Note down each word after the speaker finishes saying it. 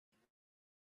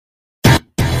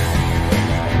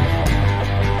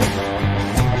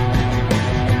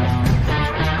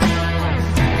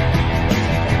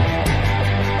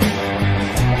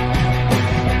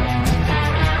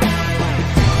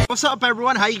up,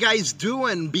 everyone? How you guys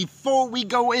doing? Before we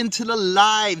go into the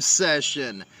live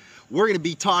session, we're going to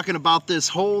be talking about this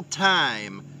whole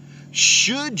time.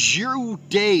 Should you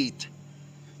date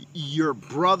your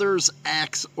brother's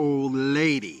ex-old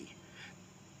lady?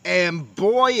 And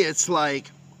boy, it's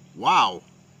like, wow,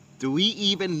 do we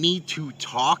even need to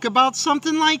talk about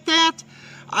something like that?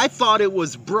 I thought it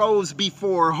was bros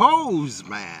before hoes,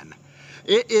 man.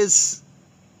 It is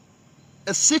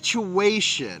a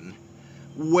situation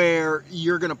where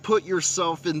you're going to put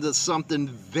yourself into something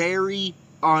very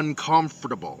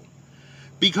uncomfortable.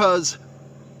 Because,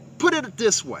 put it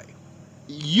this way,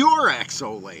 your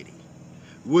ex-old lady,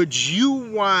 would you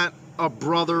want a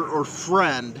brother or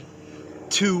friend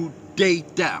to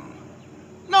date them?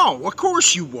 No, of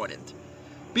course you wouldn't.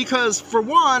 Because for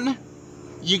one,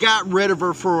 you got rid of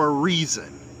her for a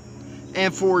reason.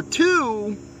 And for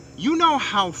two, you know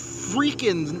how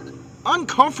freaking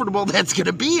uncomfortable that's going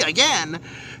to be. Again,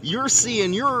 you're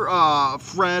seeing your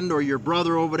friend or your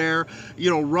brother over there,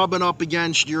 rubbing up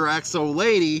against your ex-old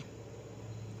lady.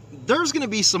 There's going to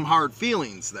be some hard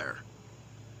feelings there.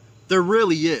 There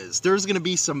really is. There's going to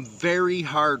be some very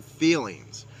hard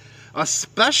feelings.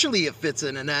 Especially if it's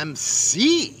in an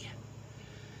MC.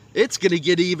 It's going to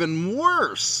get even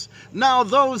worse. Now,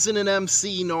 those in an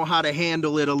MC know how to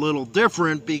handle it a little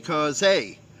different because,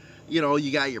 hey,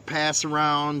 you got your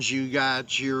pass-arounds, you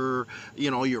got your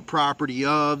property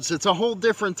ofs. It's a whole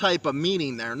different type of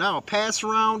meaning there. Now, a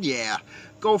pass-around, yeah,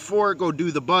 go for it, go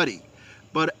do the buddy.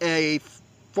 But a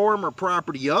former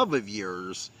property of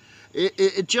yours,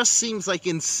 it just seems like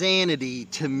insanity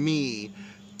to me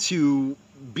to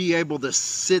be able to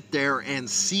sit there and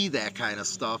see that kind of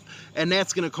stuff, and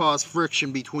that's going to cause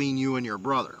friction between you and your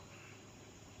brother.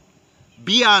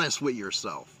 Be honest with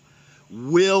yourself.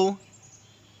 Will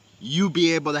you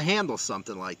be able to handle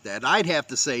something like that? I'd have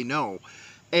to say no.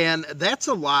 And that's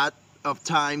a lot of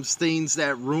times things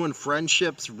that ruin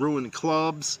friendships, ruin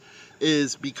clubs,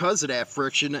 is because of that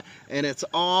friction, and it's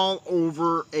all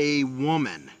over a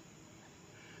woman.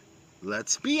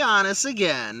 Let's be honest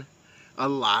again. A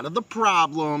lot of the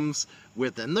problems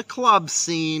within the club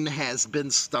scene has been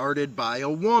started by a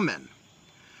woman.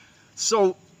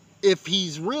 So if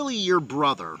he's really your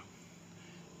brother,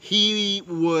 he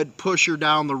would push her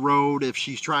down the road if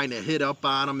she's trying to hit up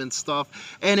on him and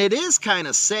stuff. And it is kind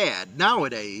of sad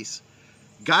nowadays.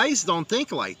 Guys don't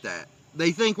think like that.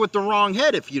 They think with the wrong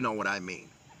head, if you know what I mean.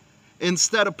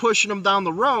 Instead of pushing them down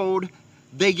the road,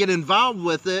 they get involved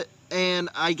with it. And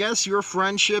I guess your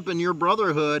friendship and your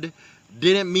brotherhood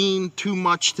didn't mean too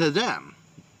much to them,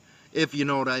 if you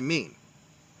know what I mean.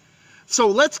 So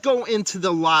let's go into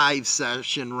the live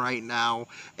session right now,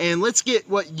 and let's get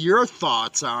what your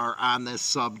thoughts are on this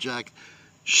subject.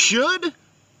 Should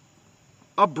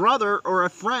a brother or a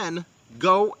friend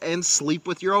go and sleep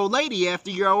with your old lady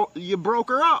after you broke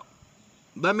her up?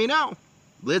 Let me know.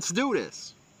 Let's do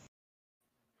this.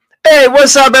 Hey,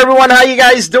 what's up, everyone? How you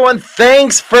guys doing?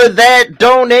 Thanks for that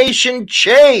donation,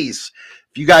 Chase.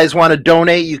 If you guys want to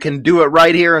donate, you can do it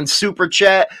right here in Super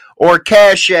Chat or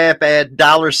Cash App at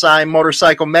 $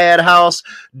 Motorcycle Madhouse.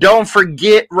 Don't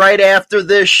forget, right after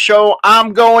this show,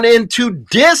 I'm going into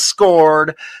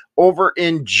Discord over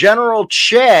in general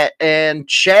chat and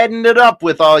chatting it up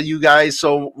with all you guys.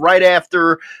 So right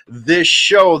after this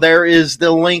show, there is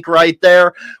the link right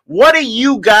there. What do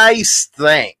you guys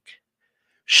think?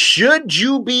 Should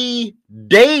you be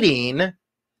dating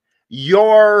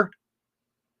your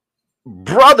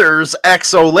brother's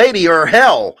ex-old lady, or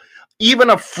hell, even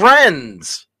a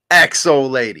friend's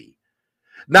ex-old lady?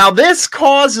 Now, this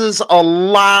causes a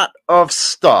lot of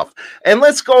stuff. And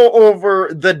let's go over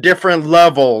the different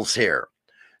levels here.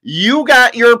 You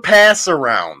got your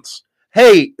pass-arounds.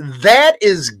 Hey, that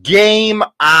is game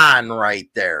on right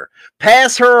there.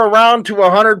 Pass her around to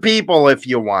 100 people if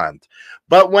you want.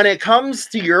 But when it comes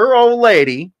to your old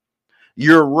lady,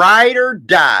 your ride or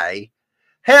die,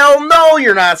 hell no,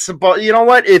 you're not supposed. You know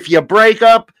what? If you break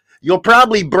up, you'll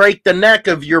probably break the neck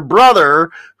of your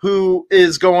brother who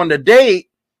is going to date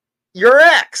your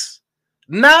ex.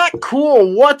 Not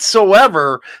cool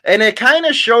whatsoever. And it kind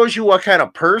of shows you what kind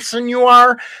of person you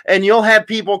are. And you'll have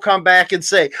people come back and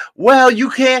say, well, you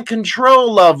can't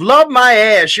control love. Love my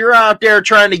ass. You're out there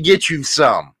trying to get you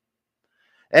some.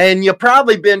 And you've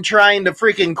probably been trying to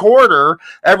freaking court her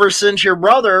ever since your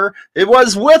brother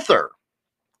was with her.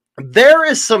 There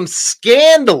is some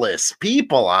scandalous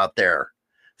people out there.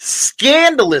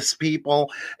 Scandalous people.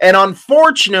 And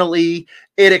unfortunately,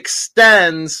 it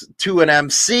extends to an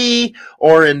MC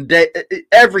or in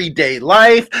everyday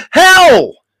life.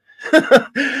 Hell!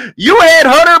 You had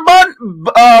Hunter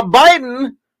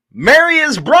Biden Marry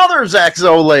his brother's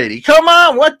XO lady. Come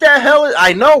on, what the hell?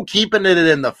 I know keeping it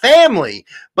in the family,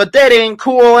 but that ain't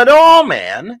cool at all,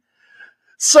 man.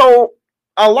 So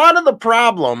a lot of the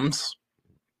problems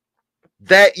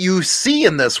that you see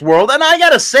in this world, and I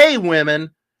gotta say,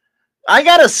 women, I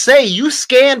gotta say, you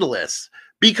scandalous,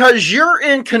 because you're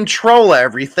in control of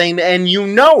everything and you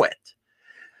know it.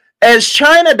 As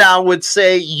China Doll would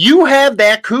say, you have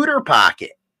that cooter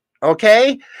pocket,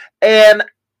 okay? And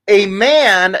a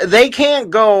man, they can't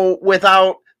go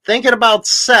without thinking about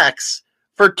sex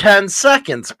for 10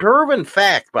 seconds. Proven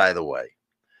fact, by the way.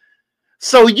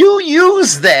 So you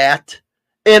use that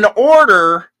in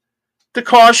order to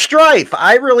cause strife.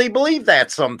 I really believe that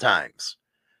sometimes.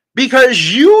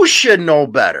 Because you should know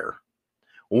better.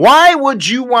 Why would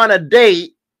you want to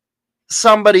date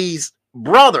somebody's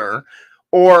brother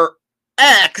or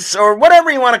ex or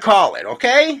whatever you want to call it,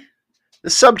 okay? The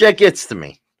subject gets to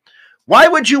me. Why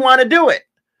would you want to do it?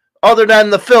 Other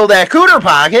than to fill that cooter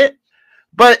pocket.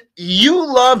 But you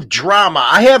love drama.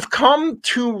 I have come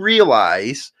to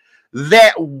realize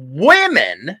that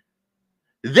women,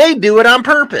 they do it on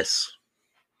purpose.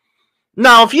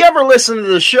 Now, if you ever listen to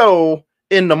the show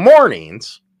in the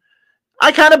mornings,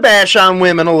 I kind of bash on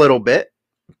women a little bit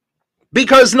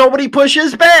because nobody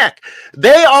pushes back.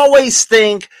 They always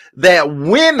think that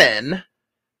women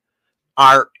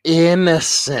are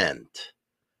innocent.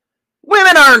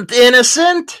 Women aren't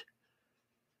innocent.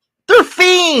 They're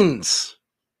fiends.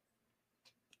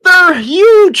 They're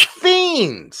huge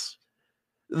fiends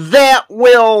that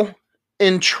will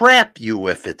entrap you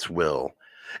if it's will.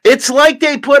 It's like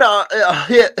they put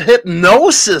a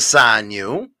hypnosis on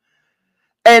you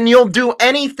and you'll do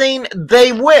anything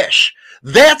they wish.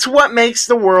 That's what makes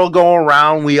the world go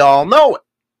around. We all know it.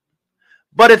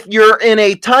 But if you're in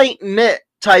a tight-knit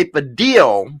type of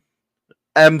deal,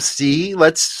 MC,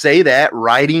 let's say that,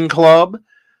 riding club,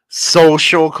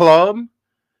 social club,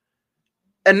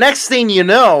 and next thing you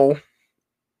know,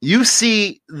 you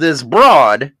see this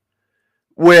broad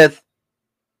with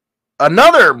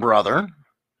another brother,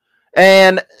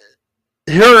 and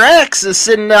her ex is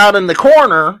sitting out in the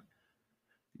corner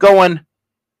going,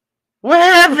 what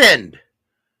happened?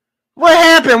 What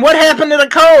happened? What happened to the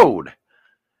code?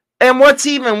 And what's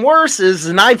even worse is,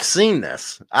 and I've seen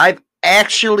this, I've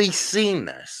actually seen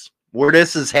this, where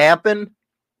this has happened,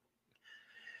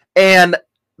 and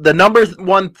the number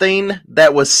one thing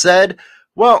that was said,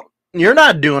 well, you're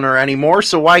not doing her anymore,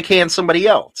 so why can't somebody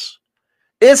else?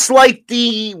 It's like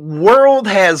the world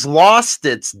has lost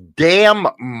its damn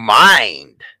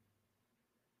mind.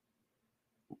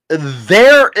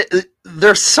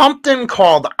 There's something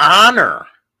called honor.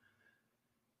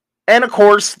 And of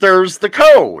course, there's the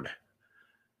code.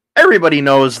 Everybody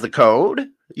knows the code.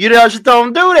 You just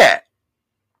don't do that.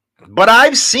 But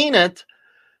I've seen it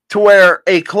to where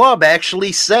a club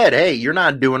actually said, hey, you're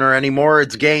not doing her anymore,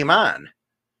 it's game on.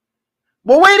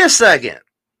 Well, wait a second.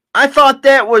 I thought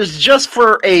that was just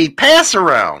for a pass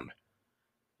around.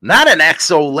 Not an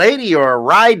XO lady or a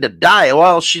ride to die.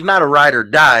 Well, she's not a ride or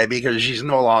die because she's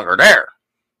no longer there.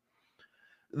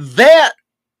 That,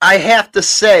 I have to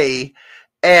say,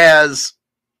 as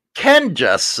Ken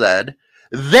just said,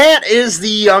 that is the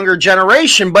younger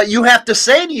generation. But you have to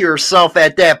say to yourself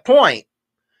at that point,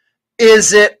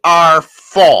 is it our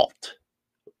fault?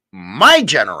 My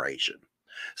generation.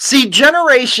 See,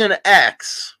 Generation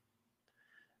X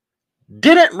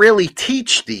didn't really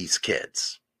teach these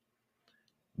kids.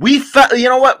 We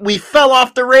fell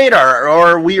off the radar,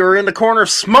 or we were in the corner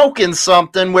smoking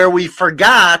something where we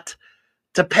forgot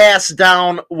to pass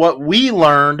down what we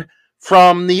learned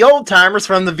from the old timers,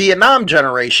 from the Vietnam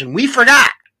generation. We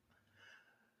forgot.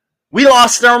 We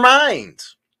lost our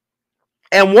minds.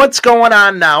 And what's going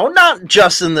on now, not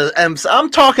just in the, I'm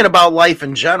talking about life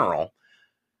in general,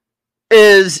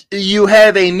 is you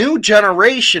have a new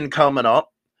generation coming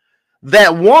up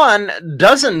that, one,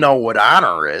 doesn't know what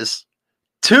honor is,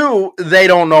 two, they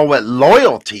don't know what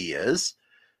loyalty is,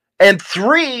 and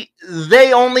three,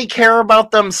 they only care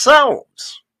about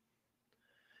themselves.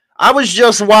 I was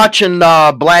just watching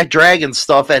Black Dragon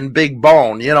stuff and Big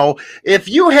Bone. You know, if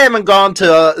you haven't gone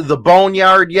to the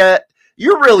Boneyard yet,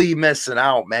 you're really missing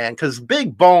out, man, because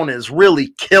Big Bone is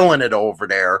really killing it over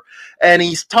there. And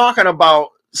he's talking about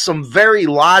some very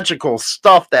logical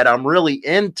stuff that I'm really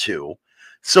into.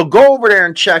 So go over there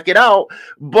and check it out.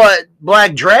 But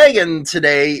Black Dragon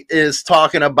today is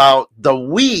talking about the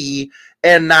we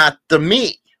and not the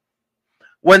me.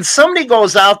 When somebody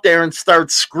goes out there and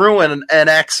starts screwing an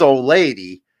XO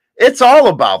lady, it's all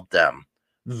about them.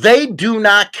 They do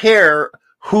not care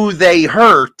who they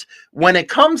hurt when it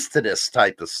comes to this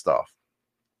type of stuff.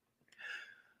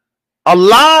 A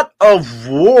lot of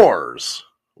wars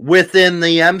within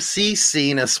the MC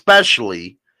scene,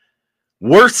 especially,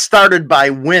 were started by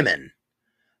women.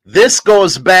 This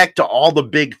goes back to all the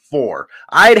big four.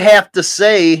 I'd have to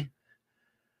say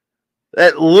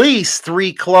at least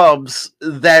 3 clubs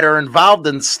that are involved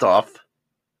in stuff.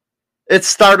 It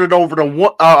started over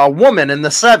to a woman in the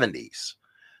 70s.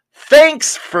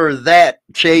 Thanks for that,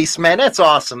 Chase, man. That's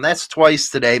awesome. That's twice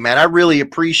today, man. I really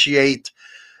appreciate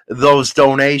those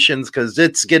donations because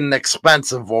it's getting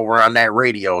expensive over on that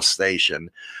radio station.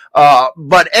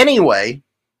 But anyway,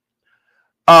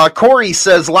 Corey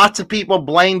says lots of people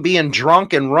blame being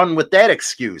drunk and run with that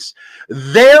excuse.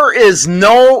 There is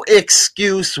no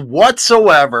excuse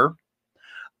whatsoever.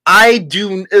 I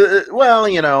do, well,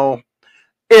 you know,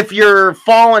 if you're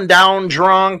falling down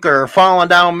drunk or falling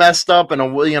down messed up and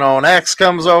an ex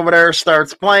comes over there,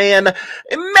 starts playing,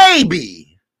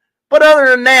 maybe. But other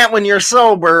than that, when you're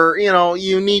sober,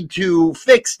 you need to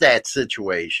fix that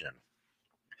situation.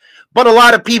 But a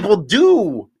lot of people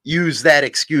do use that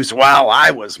excuse. Well,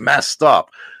 I was messed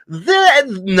up.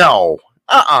 No.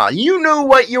 You knew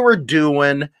what you were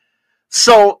doing.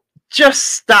 So just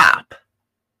stop.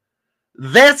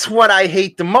 That's what I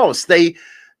hate the most. They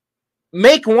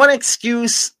make one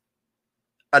excuse,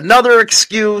 another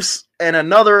excuse, and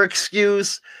another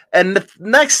excuse. And the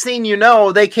next thing you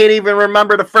know, they can't even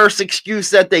remember the first excuse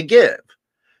that they give.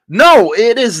 No,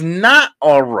 it is not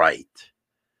all right.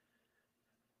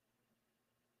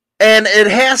 And it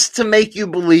has to make you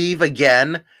believe,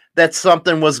 again, that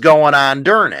something was going on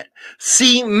during it.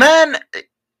 See, men,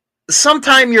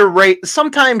 sometimes your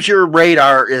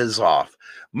radar is off.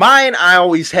 Mine, I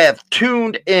always have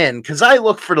tuned in because I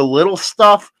look for the little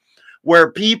stuff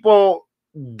where people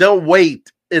don't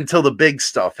wait until the big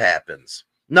stuff happens.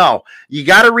 No, you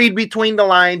got to read between the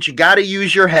lines. You got to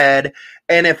use your head.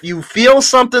 And if you feel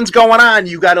something's going on,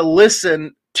 you got to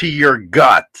listen to your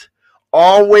gut.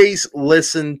 Always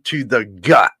listen to the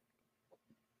gut.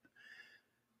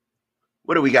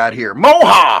 What do we got here?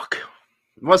 Mohawk.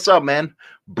 What's up, man?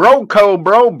 Broco,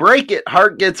 bro. Break it.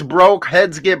 Heart gets broke.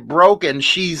 Heads get broke. And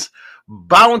she's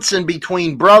bouncing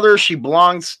between brothers. She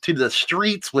belongs to the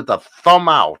streets with a thumb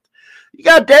out. You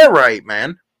got that right,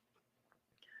 man.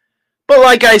 But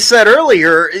like I said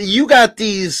earlier, you got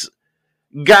these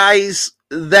guys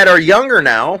that are younger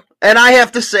now. And I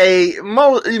have to say,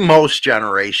 most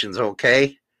generations,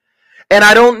 okay? And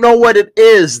I don't know what it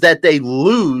is that they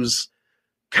lose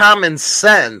common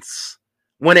sense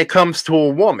when it comes to a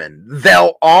woman.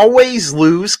 They'll always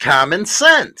lose common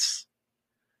sense.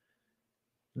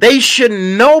 They should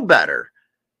know better.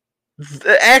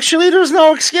 Actually, there's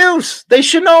no excuse. They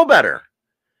should know better.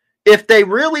 If they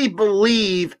really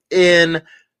believe in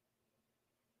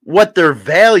what their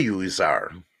values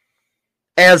are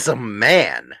as a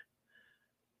man,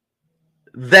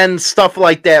 then stuff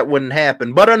like that wouldn't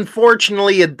happen. But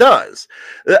unfortunately, it does.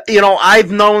 I've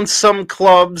known some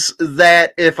clubs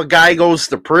that if a guy goes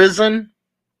to prison,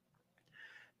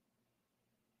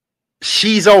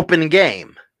 she's open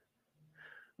game.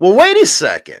 Well, wait a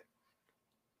second.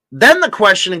 Then the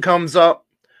question comes up,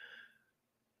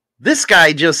 this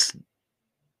guy just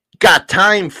got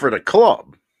time for the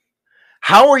club.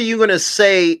 How are you going to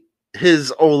say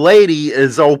his old lady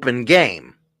is open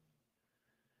game?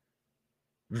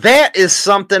 That is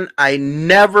something I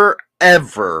never,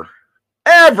 ever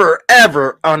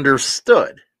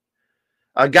understood.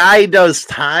 A guy does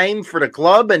time for the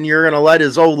club and you're going to let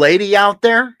his old lady out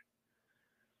there?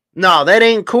 No, that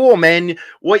ain't cool, man.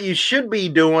 What you should be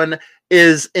doing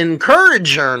is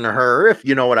encouraging her, if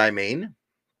you know what I mean,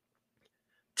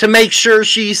 to make sure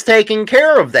she's taking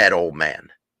care of that old man.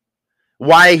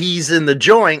 Why he's in the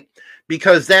joint,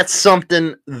 because that's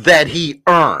something that he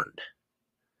earned.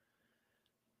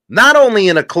 Not only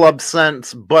in a club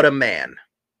sense, but a man.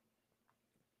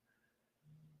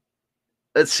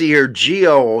 Let's see here,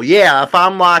 Gio. Yeah, if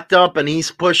I'm locked up and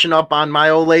he's pushing up on my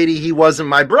old lady, he wasn't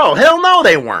my bro. Hell no,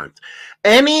 they weren't.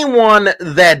 Anyone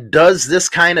that does this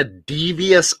kind of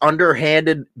devious,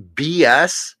 underhanded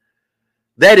BS,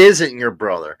 that isn't your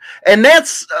brother. And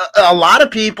that's a lot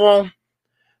of people,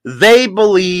 they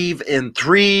believe in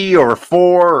 3 or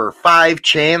 4 or 5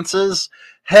 chances.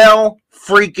 Hell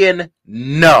freaking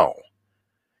no.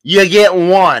 You get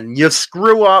one. You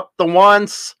screw up the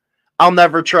once, I'll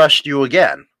never trust you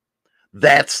again.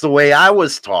 That's the way I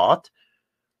was taught,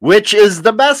 which is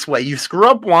the best way. You screw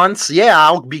up once, yeah,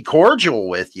 I'll be cordial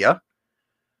with you,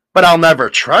 but I'll never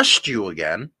trust you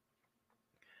again.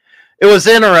 It was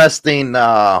interesting.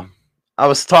 I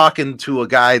was talking to a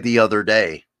guy the other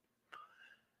day,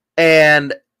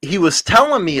 and he was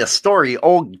telling me a story,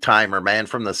 old timer, man,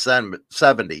 from the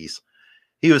 70s.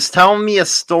 He was telling me a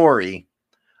story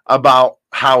about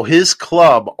how his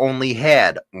club only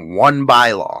had one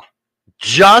bylaw,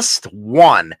 just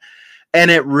one. And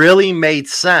it really made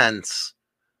sense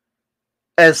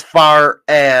as far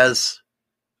as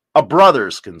a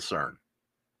brother's concerned.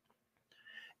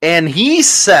 And he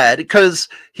said, because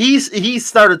he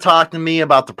started talking to me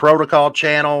about the protocol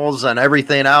channels and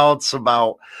everything else,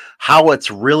 about how it's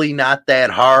really not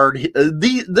that hard.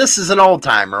 This is an old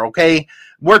timer, okay?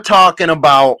 We're talking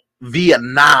about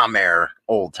Vietnam era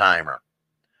old timer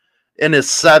in his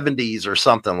 70s or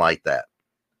something like that.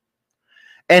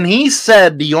 And he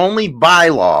said the only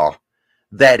bylaw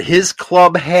that his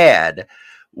club had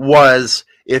was,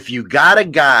 if you got a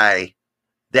guy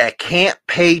that can't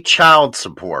pay child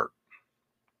support,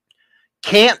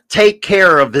 can't take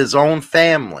care of his own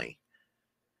family,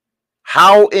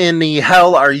 how in the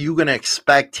hell are you going to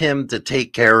expect him to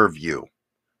take care of you?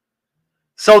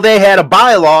 So they had a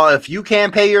bylaw: if you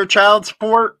can't pay your child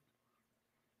support,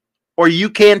 or you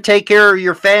can't take care of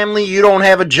your family, you don't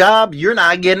have a job, you're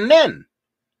not getting in.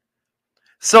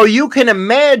 So you can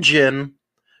imagine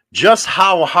just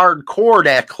how hardcore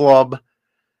that club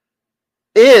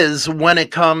is when it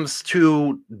comes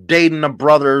to dating a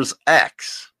brother's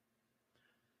ex.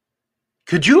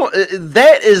 Could you,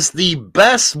 that is the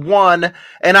best one,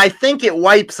 and I think it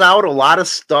wipes out a lot of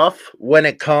stuff when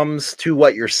it comes to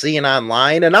what you're seeing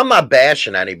online. And I'm not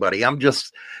bashing anybody, I'm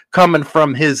just coming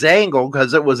from his angle,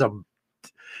 because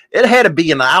it had to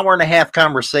be an hour and a half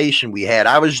conversation we had.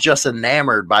 I was just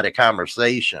enamored by the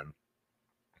conversation.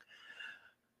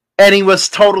 And he was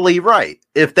totally right.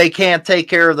 If they can't take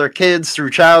care of their kids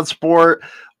through child support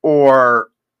or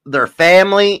their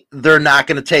family, they're not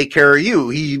going to take care of you.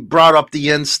 He brought up the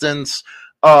instance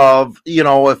of,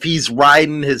 if he's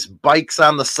riding, his bike's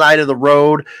on the side of the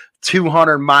road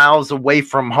 200 miles away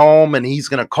from home, and he's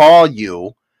going to call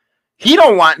you. He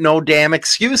don't want no damn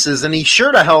excuses, and he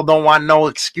sure to hell don't want no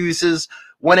excuses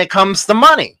when it comes to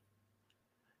money.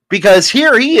 Because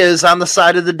here he is on the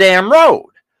side of the damn road.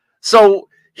 So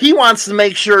he wants to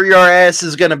make sure your ass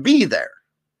is going to be there.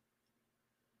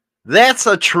 That's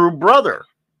a true brother.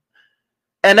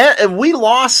 And we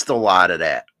lost a lot of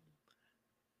that.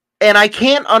 And I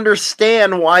can't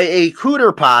understand why a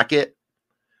cooter pocket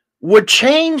would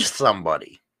change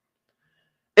somebody.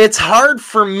 It's hard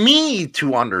for me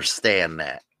to understand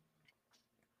that.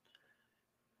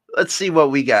 Let's see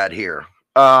what we got here.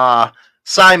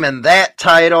 Simon, that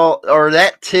title or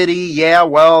that titty, yeah,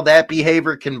 well, that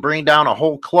behavior can bring down a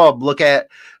whole club. Look at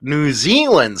New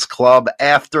Zealand's club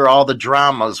after all the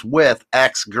dramas with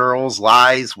ex-girls,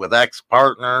 lies with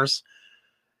ex-partners.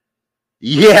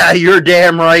 Yeah, you're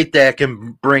damn right that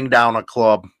can bring down a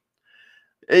club.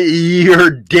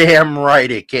 You're damn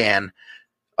right it can.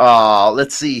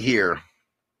 Let's see here.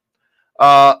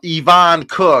 Yvonne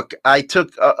Cook, I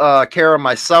took care of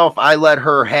myself. I let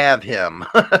her have him.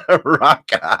 Rock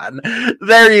on.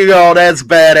 There you go. That's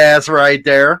badass right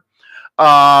there.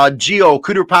 Geo,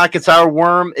 cooter pockets are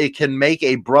worm. It can make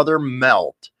a brother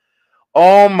melt.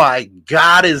 Oh my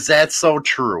God, is that so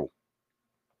true?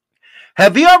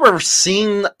 Have you ever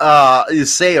seen,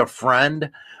 say, a friend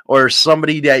or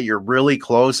somebody that you're really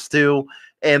close to,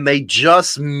 and they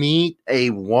just meet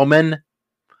a woman?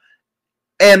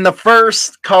 And the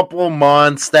first couple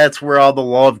months, that's where all the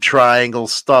love triangle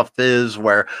stuff is,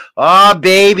 where, oh,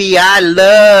 baby, I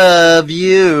love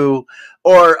you,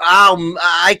 or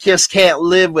I just can't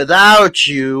live without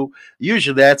you.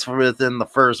 Usually that's within the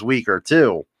first week or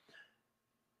two.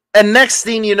 And next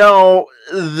thing you know,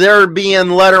 they're being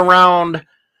led around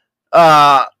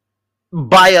by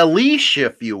a leash,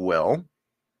 if you will,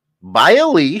 by a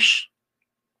leash,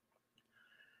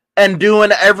 and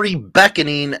doing every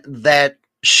beckoning that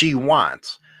she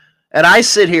wants. And I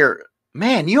sit here,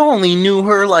 man, you only knew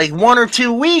her like 1 or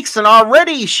 2 weeks, and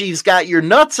already she's got your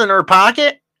nuts in her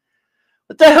pocket.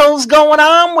 What the hell's going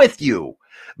on with you?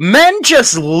 Men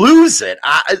just lose it.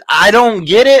 I don't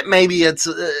get it. Maybe it's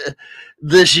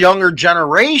this younger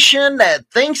generation that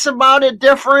thinks about it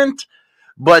different,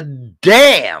 but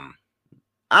damn,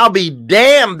 I'll be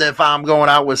damned if I'm going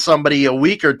out with somebody a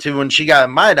week or two and she got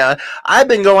my done. I've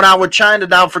been going out with China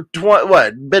now for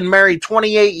been married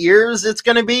 28 years it's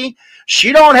going to be.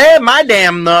 She don't have my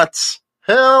damn nuts.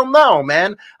 Hell no,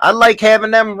 man. I like having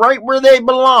them right where they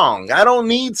belong. I don't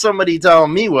need somebody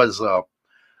telling me what's up.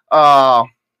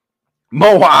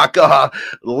 Mohawk,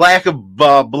 lack of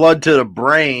blood to the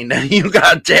brain. You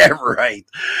got that right.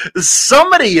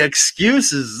 Some of the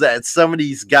excuses that some of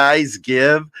these guys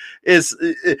give is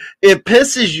it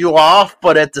pisses you off,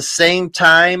 but at the same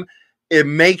time, it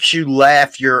makes you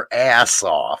laugh your ass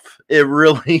off. It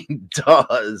really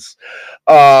does.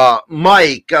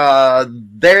 Mike,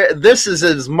 this is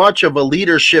as much of a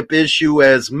leadership issue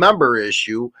as member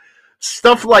issue.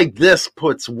 Stuff like this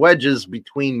puts wedges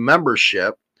between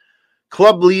membership.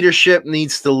 Club leadership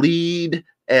needs to lead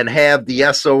and have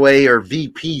the SOA or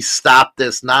VP stop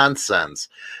this nonsense.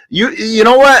 You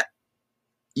know what?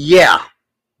 Yeah,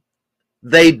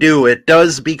 they do. It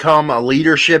does become a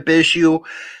leadership issue,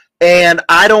 and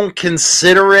I don't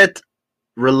consider it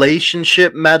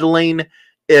relationship meddling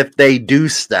if they do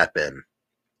step in.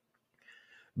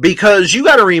 Because you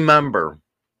got to remember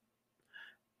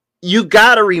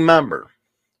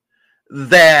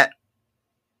that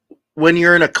when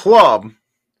you're in a club,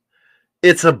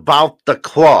 it's about the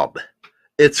club.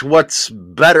 It's what's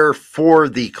better for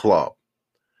the club.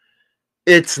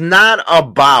 It's not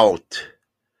about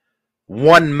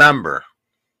one member.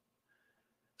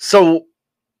 So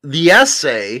the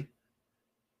SA,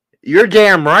 you're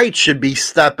damn right, should be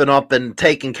stepping up and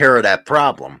taking care of that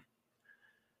problem.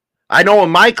 I know in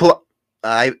my club,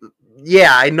 I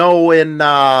know in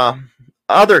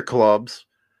other clubs,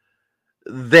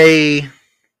 they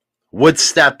would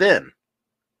step in.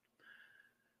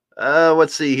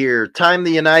 Let's see here. Time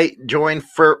to unite, join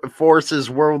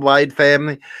forces, worldwide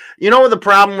family. You know what the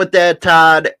problem with that,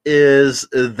 Todd, is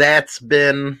that's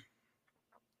been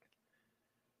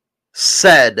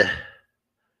said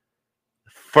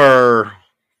for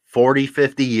 40,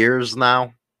 50 years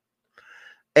now.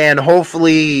 And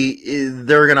hopefully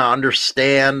they're going to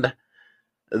understand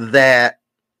that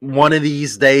one of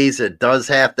these days it does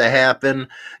have to happen.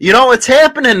 You know, it's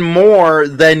happening more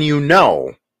than you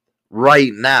know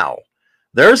right now.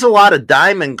 There's a lot of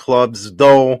diamond clubs,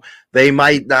 though they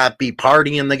might not be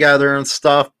partying together and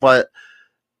stuff, but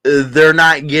they're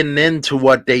not getting into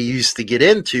what they used to get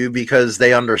into because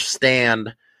they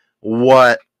understand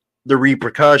what the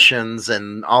repercussions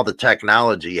and all the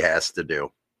technology has to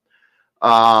do.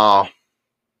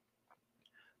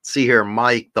 See here,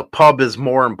 Mike, the pub is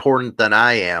more important than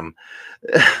I am.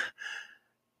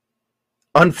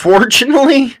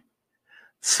 Unfortunately,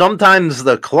 sometimes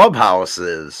the clubhouse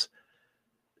is.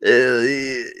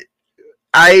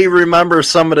 I remember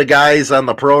some of the guys on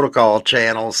the protocol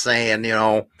channel saying, you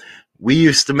know, we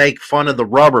used to make fun of the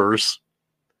rubbers,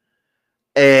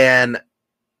 and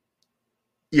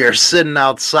you're sitting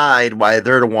outside while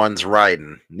they're the ones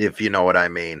riding, if you know what I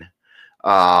mean.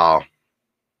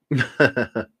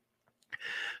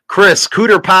 Chris,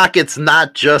 Cooter Pocket's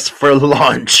not just for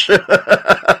lunch.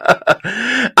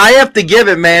 I have to give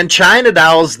it, man. China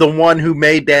Doll's the one who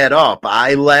made that up.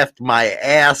 I laughed my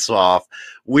ass off.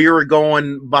 We were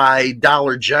going by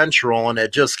Dollar General, and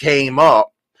it just came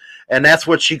up. And that's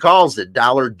what she calls it,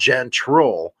 Dollar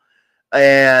General.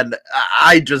 And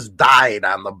I just died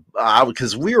on the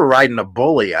because we were riding a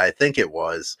bully, I think it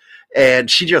was. And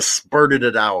she just spurted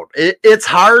it out. It's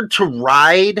hard to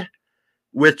ride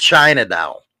with China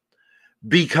Doll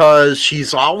because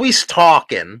she's always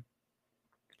talking.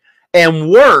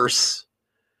 And worse,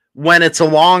 when it's a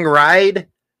long ride,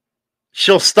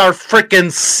 she'll start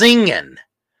freaking singing.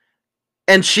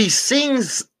 And she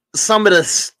sings some of the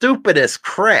stupidest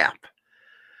crap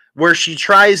where she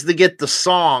tries to get the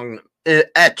song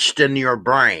etched in your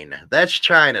brain. That's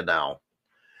China Doll.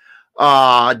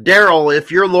 Daryl,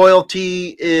 if your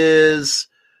loyalty is,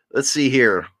 let's see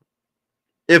here.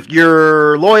 If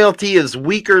your loyalty is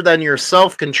weaker than your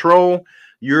self-control,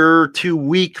 you're too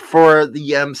weak for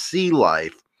the MC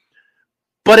life.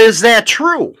 But is that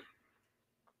true?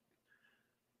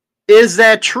 Is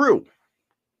that true?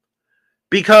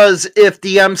 Because if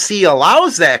the MC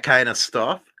allows that kind of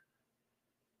stuff,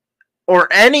 or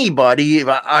anybody,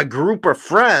 a group of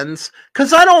friends,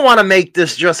 because I don't want to make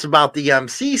this just about the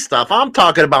MC stuff. I'm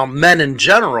talking about men in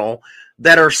general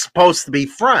that are supposed to be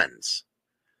friends.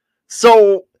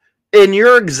 So, in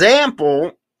your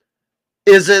example,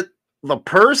 is it the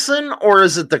person or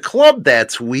is it the club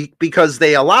that's weak because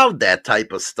they allowed that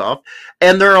type of stuff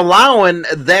and they're allowing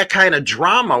that kind of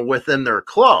drama within their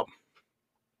club?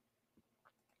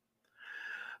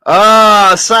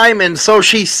 Simon, so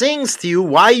she sings to you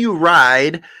while you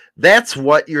ride. That's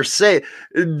what you're saying.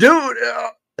 Dude,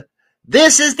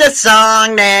 this is the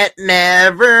song that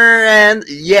never ends.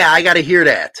 Yeah, I got to hear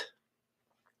that.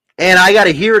 And I got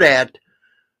to hear that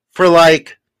for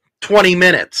like 20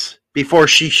 minutes before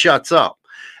she shuts up.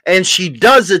 And she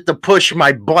does it to push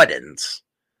my buttons.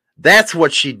 That's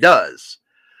what she does.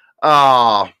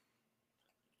 Let's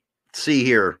see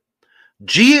here.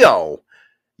 Geo.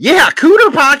 Yeah,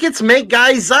 Cooter Pockets make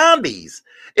guys zombies.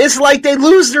 It's like they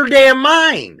lose their damn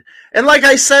mind. And like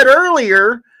I said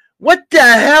earlier, What the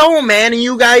hell, man? Are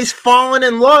you guys falling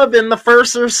in love in the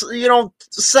first or,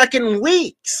 second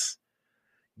weeks?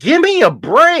 Give me a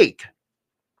break.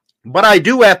 But I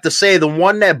do have to say, the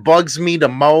one that bugs me the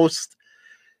most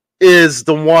is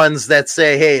the ones that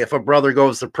say, hey, if a brother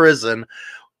goes to prison,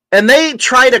 and they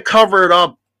try to cover it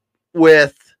up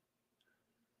with,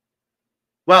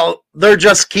 well, they're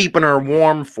just keeping her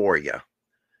warm for you,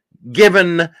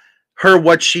 giving her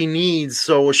what she needs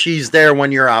so she's there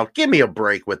when you're out. Give me a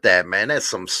break with that, man. That's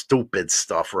some stupid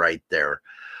stuff right there.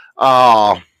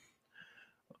 Old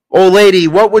lady,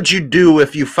 what would you do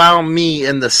if you found me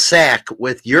in the sack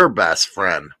with your best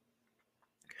friend?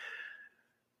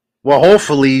 Well,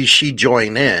 hopefully she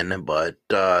join in, but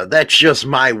that's just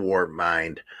my warped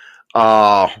mind.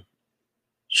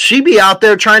 She be out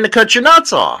there trying to cut your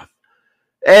nuts off.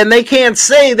 And they can't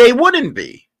say they wouldn't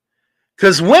be.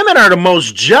 Because women are the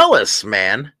most jealous,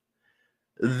 man.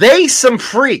 They some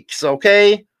freaks,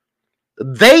 okay?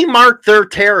 They mark their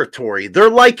territory. They're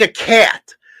like a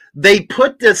cat. They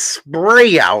put this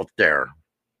spray out there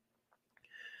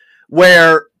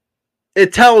where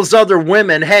it tells other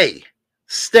women, hey,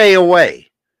 stay away.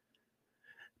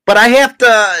 But I have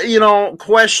to,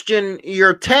 question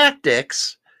your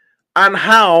tactics on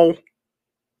how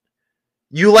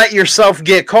you let yourself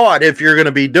get caught if you're going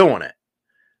to be doing it.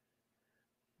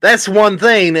 That's one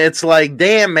thing. It's like,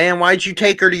 damn, man, why'd you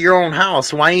take her to your own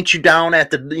house? Why ain't you down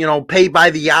at the, pay by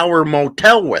the hour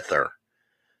motel with her?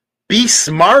 Be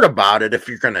smart about it if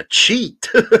you're going to cheat.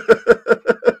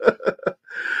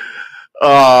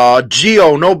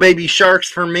 Geo, no baby sharks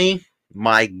for me.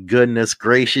 My goodness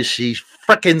gracious, she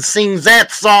frickin' sings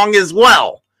that song as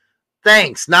well.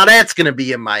 Thanks. Now that's going to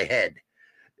be in my head.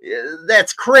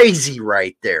 That's crazy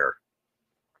right there.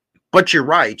 But you're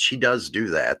right, she does do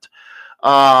that.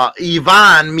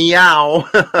 Yvonne, meow.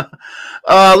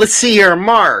 Let's see here,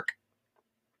 Mark.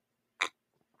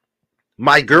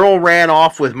 My girl ran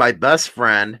off with my best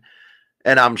friend,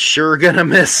 and I'm sure gonna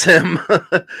miss him.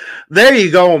 There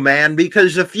you go, man.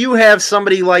 Because if you have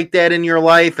somebody like that in your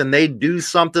life and they do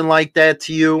something like that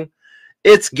to you,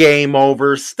 it's game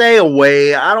over. Stay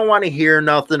away. I don't want to hear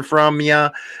nothing from you.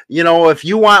 If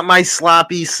you want my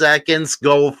sloppy seconds,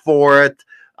 go for it.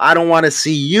 I don't want to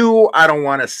see you. I don't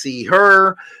want to see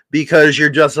her because you're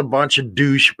just a bunch of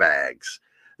douchebags.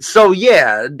 So,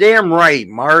 yeah, damn right,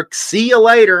 Mark. See you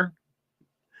later.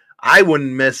 I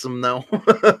wouldn't miss him, though.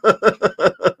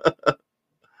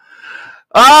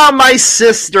 My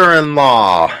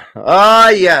sister-in-law.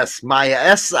 Yes,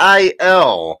 my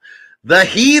SIL. The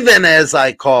heathen, as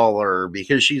I call her,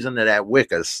 because she's into that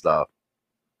Wicca stuff.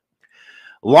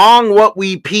 Long what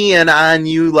we peeing on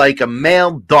you like a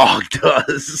male dog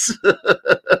does.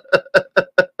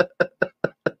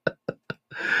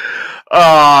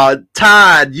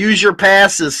 Todd, use your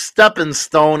past as stepping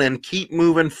stone and keep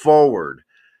moving forward.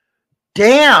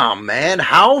 Damn, man,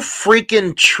 how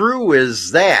freaking true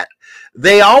is that?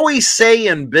 They always say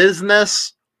in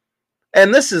business,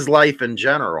 and this is life in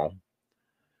general,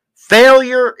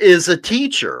 failure is a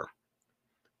teacher.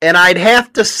 And I'd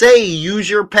have to say, use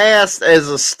your past as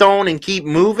a stone and keep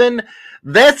moving.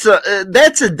 That's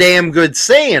a damn good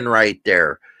saying right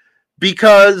there.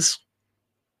 Because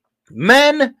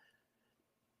men,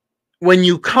 when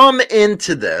you come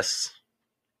into this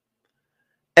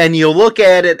and you look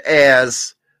at it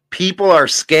as people are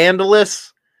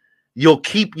scandalous, you'll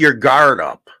keep your guard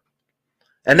up.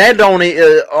 And that don't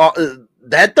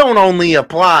only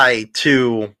apply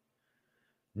to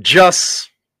just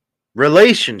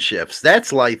relationships.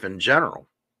 That's life in general.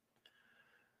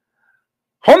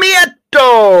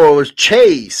 Homieto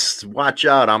Chase, watch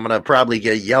out. I'm going to probably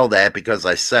get yelled at because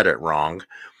I said it wrong.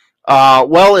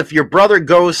 Well, if your brother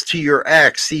goes to your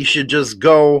ex, he should just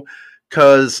go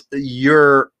because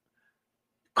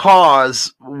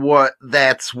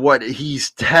that's what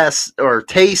he's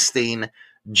tasting.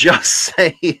 Just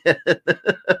say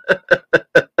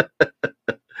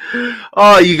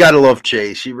Oh, you gotta love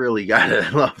Chase. You really gotta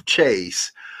love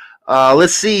Chase.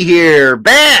 Let's see here.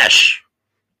 Bash!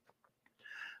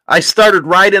 I started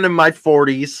writing in my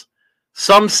 40s.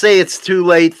 Some say it's too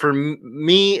late. For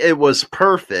me, it was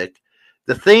perfect.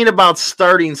 The thing about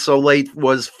starting so late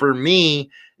was, for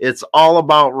me, it's all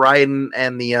about writing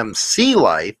and the MC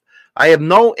life. I have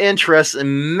no interest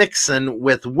in mixing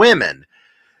with women.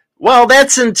 Well,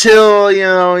 that's until,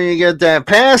 you get that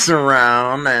passing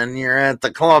around and you're at the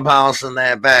clubhouse in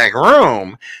that back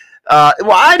room.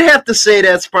 Well, I'd have to say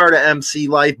that's part of MC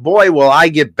life. Boy, will I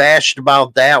get bashed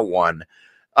about that one.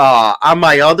 On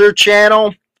my other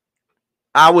channel,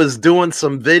 I was doing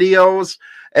some videos,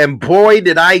 and boy,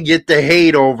 did I get the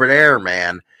hate over there,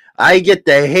 man. I get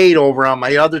the hate over on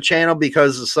my other channel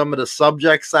because of some of the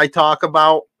subjects I talk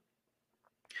about.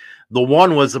 The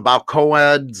one was about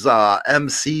co-eds,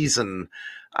 MCs, and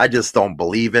I just don't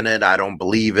believe in it. I don't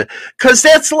believe it. Because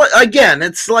that's, again,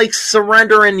 it's like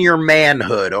surrendering your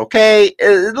manhood, okay?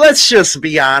 Let's just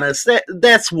be honest.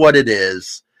 That's what it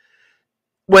is.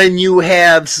 When you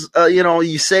have,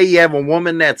 you say you have a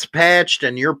woman that's patched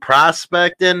and you're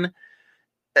prospecting,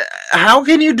 how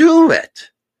can you do it?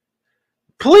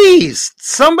 Please,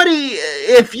 somebody,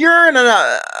 if you're in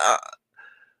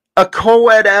a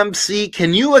co-ed MC,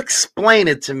 can you explain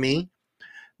it to me?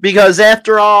 Because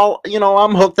after all,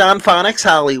 I'm hooked on Phonics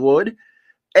Hollywood,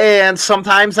 and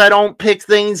sometimes I don't pick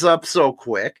things up so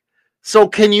quick. So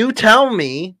can you tell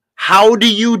me, how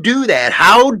do you do that?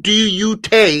 How do you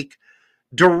take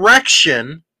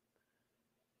direction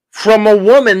from a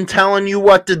woman telling you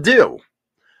what to do?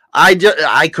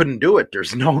 I couldn't do it.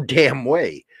 There's no damn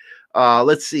way.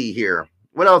 Let's see here.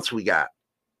 What else we got?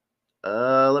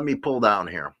 Let me pull down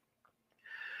here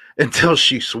until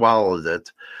she swallows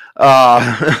it.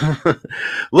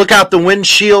 Look out the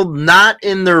windshield, not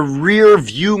in the rear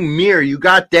view mirror. You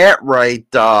got that right,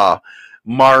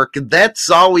 Mark. That's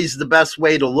always the best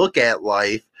way to look at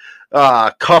life.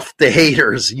 Cuff the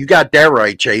haters. You got that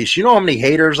right, Chase. You know how many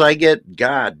haters I get?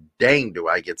 God dang, do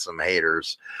I get some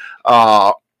haters.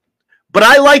 But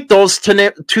I like those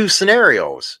two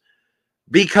scenarios,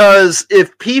 because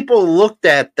if people looked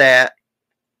at that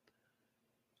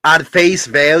on face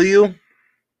value,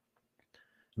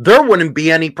 there wouldn't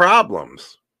be any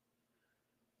problems.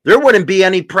 There wouldn't be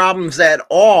any problems at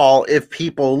all if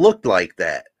people looked like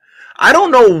that. I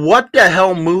don't know what the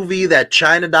hell movie that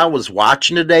China Doll was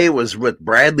watching today. It was with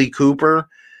Bradley Cooper,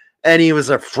 and he was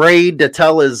afraid to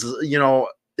tell his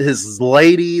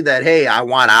lady that, hey, I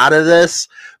want out of this,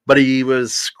 but he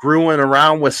was screwing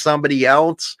around with somebody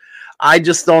else. I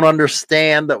just don't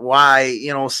understand that why,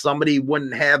 somebody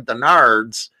wouldn't have the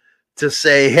nards to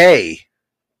say, hey,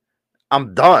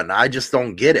 I'm done. I just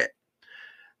don't get it.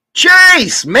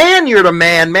 Chase, man, you're the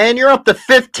man, man. You're up to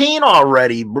 15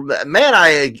 already. Man,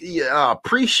 I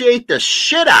appreciate the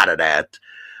shit out of that.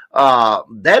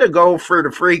 That'll go for the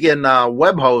freaking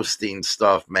web hosting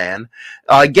stuff, man.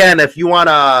 Again, if you want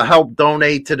to help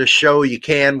donate to the show, you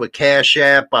can with Cash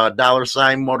App,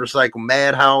 $ Motorcycle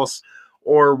Madhouse,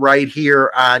 or right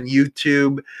here on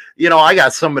YouTube. I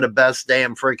got some of the best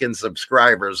damn freaking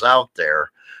subscribers out there.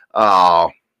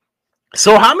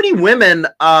 So how many women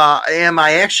am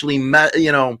I actually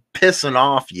pissing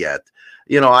off yet?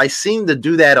 I seem to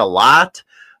do that a lot.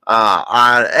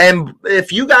 And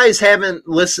if you guys haven't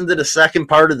listened to the second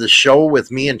part of the show with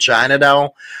me and China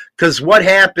Doll, because what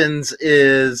happens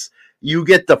is you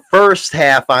get the first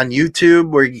half on YouTube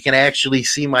where you can actually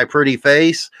see my pretty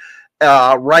face.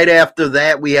 Right after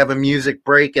that, we have a music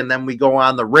break, and then we go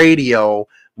on the radio,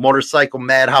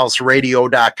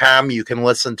 motorcyclemadhouseradio.com. You can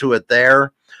listen to it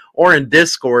there, or in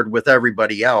Discord with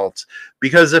everybody else.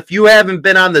 Because if you haven't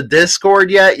been on the Discord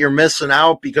yet, you're missing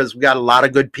out, because we got a lot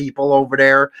of good people over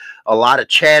there. A lot of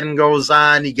chatting goes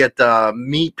on. You get to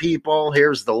meet people.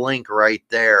 Here's the link right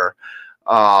there.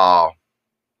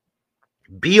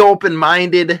 Be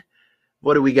open-minded.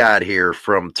 What do we got here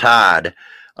from Todd?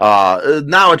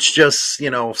 Now it's just,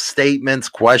 statements,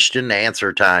 question,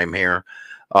 answer time here.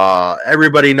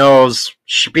 Everybody knows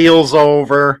spiel's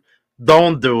over.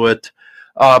 Don't do it.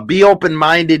 Be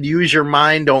open-minded. Use your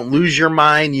mind. Don't lose your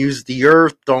mind. Use the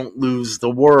earth. Don't lose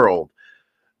the world.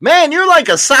 Man, you're like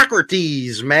a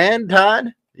Socrates, man,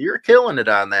 Todd. You're killing it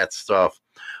on that stuff.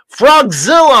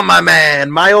 Frogzilla, my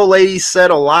man. My old lady said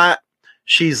a lot.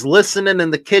 She's listening in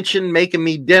the kitchen, making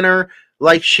me dinner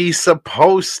like she's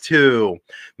supposed to.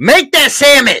 Make that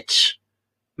sandwich.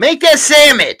 Make that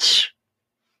sandwich.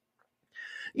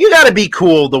 You got to be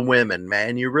cool to women,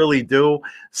 man. You really do.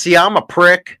 See, I'm a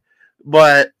prick,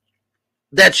 but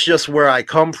that's just where I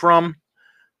come from.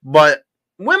 But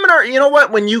women are, you know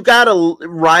what? When you got to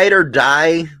ride or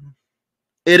die,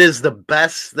 it is the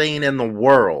best thing in the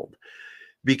world.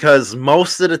 Because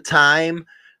most of the time,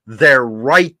 they're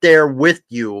right there with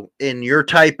you in your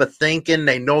type of thinking.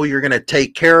 They know you're going to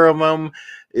take care of them.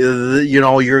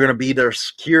 You're going to be their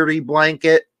security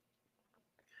blanket.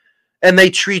 And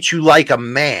they treat you like a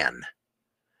man.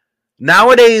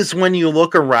 Nowadays, when you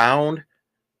look around,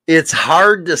 it's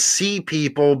hard to see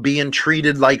people being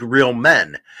treated like real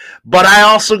men. But I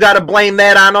also got to blame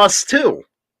that on us too.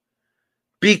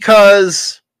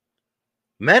 Because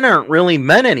men aren't really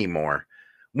men anymore.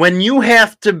 When you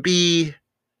have to be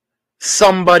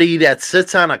somebody that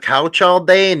sits on a couch all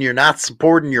day and you're not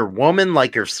supporting your woman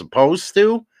like you're supposed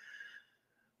to,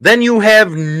 then you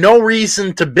have no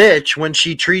reason to bitch when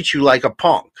she treats you like a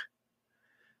punk.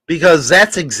 because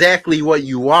that's exactly what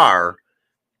you are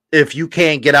if you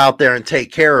can't get out there and take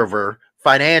care of her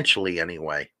financially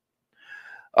anyway.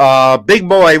 Big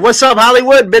boy, what's up,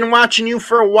 Hollywood? Been watching you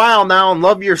for a while now and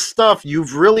love your stuff.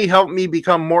 You've really helped me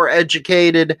become more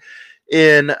educated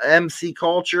in MC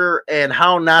culture and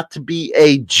how not to be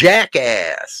a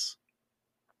jackass.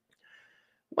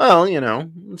 Well,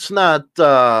 it's not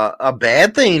a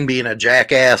bad thing being a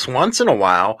jackass once in a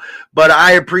while, but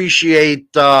I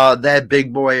appreciate that,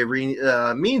 big boy.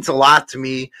 Means a lot to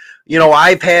me.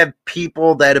 I've had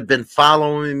people that have been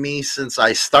following me since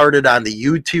I started on the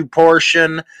YouTube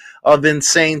portion of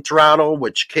Insane Throttle,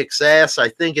 which kicks ass. I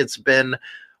think it's been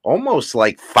almost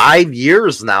like 5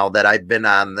 years now that I've been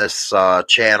on this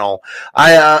channel.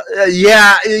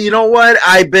 Yeah, you know what?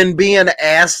 I've been being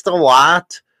asked a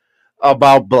lot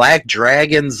about Black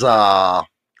Dragon's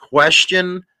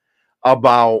question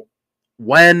about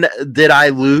when did I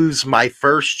lose my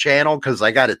first channel because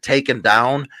I got it taken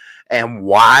down and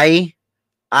why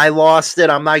I lost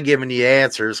it. I'm not giving you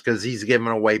answers because he's giving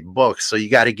away books, so you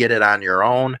got to get it on your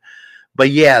own. But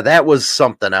yeah, that was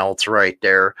something else right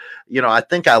there. I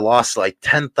think I lost like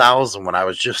 10,000 when I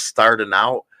was just starting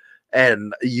out,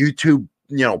 and YouTube,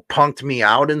 punked me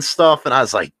out and stuff, and I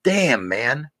was like, damn,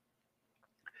 man.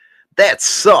 That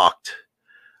sucked.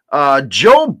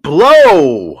 Joe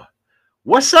Blow.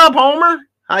 What's up, Homer?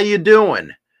 How you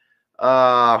doing?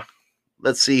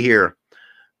 Let's see here.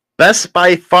 Best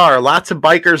by far. Lots of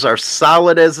bikers are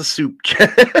solid as a soup.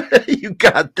 You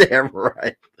got that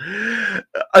right.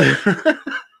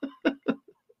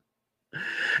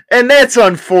 And that's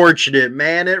unfortunate,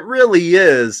 man. It really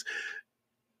is.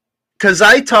 Because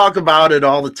I talk about it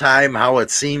all the time, how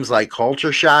it seems like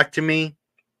culture shock to me.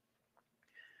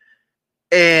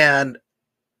 And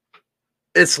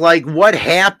it's like, what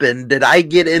happened? Did I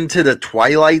get into the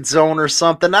Twilight Zone or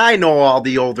something? I know all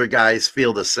the older guys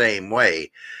feel the same way.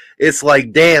 It's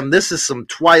like, damn, this is some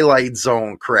Twilight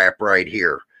Zone crap right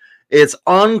here. It's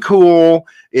uncool.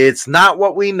 It's not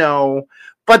what we know.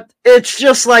 But it's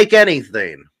just like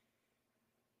anything.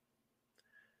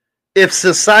 If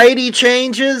society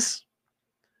changes,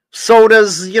 so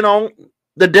does,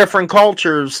 the different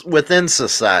cultures within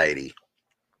society.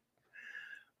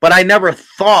 But I never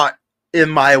thought in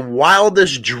my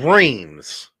wildest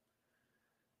dreams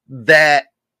that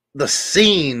the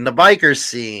scene, the biker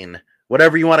scene,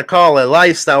 whatever you want to call it,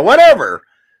 lifestyle, whatever,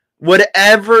 would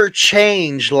ever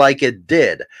change like it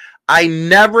did. I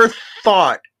never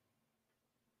thought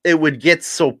it would get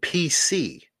so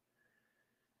PC.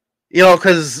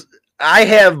 Because I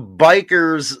have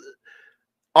bikers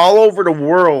all over the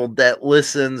world that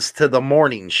listens to the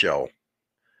morning show.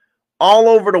 All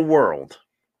over the world.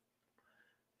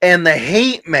 And the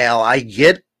hate mail I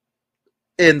get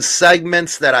in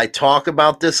segments that I talk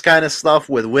about this kind of stuff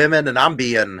with women, and I'm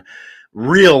being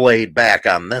real laid back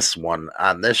on this one,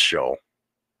 on this show.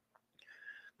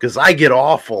 Because I get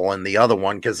awful in the other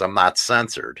one because I'm not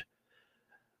censored.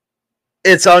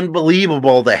 It's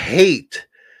unbelievable, the hate.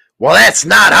 Well, that's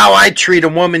not how I treat a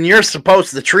woman. You're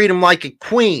supposed to treat them like a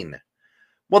queen.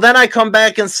 Well, then I come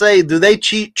back and say, do they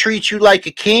treat you like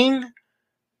a king?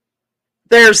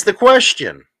 There's the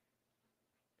question.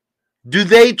 Do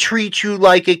they treat you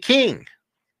like a king?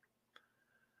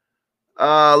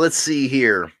 Let's see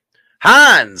here.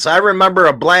 Hans, I remember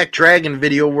a Black Dragon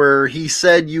video where he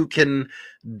said you can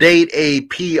date a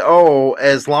PO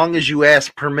as long as you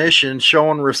ask permission,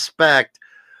 showing respect,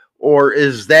 or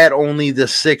is that only the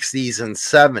 60s and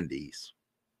 70s?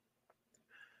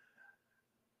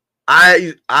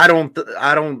 I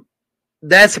don't,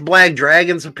 that's Black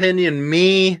Dragon's opinion.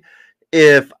 Me,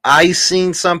 if I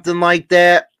seen something like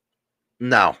that,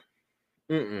 no.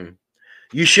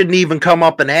 You shouldn't even come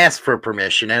up and ask for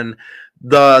permission. And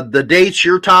the dates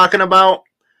you're talking about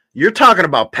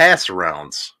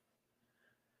pass-arounds.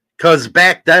 Because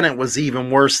back then it was even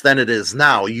worse than it is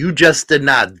now. You just did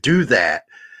not do that.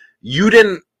 You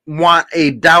didn't want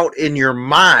a doubt in your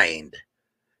mind.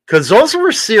 Because those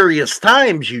were serious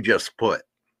times you just put.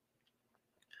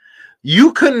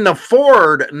 You couldn't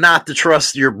afford not to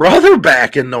trust your brother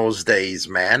back in those days,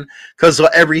 man, because of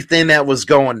everything that was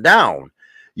going down.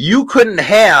 You couldn't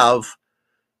have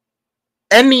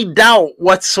any doubt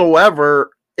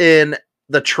whatsoever in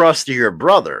the trust of your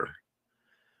brother.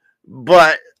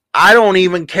 But I don't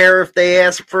even care if they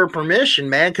ask for permission,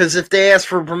 man, because if they ask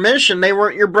for permission, they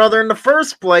weren't your brother in the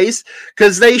first place,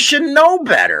 because they should know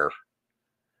better.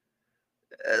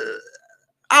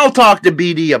 I'll talk to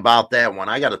BD about that one.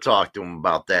 I got to talk to him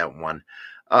about that one.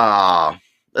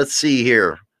 Let's see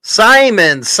here.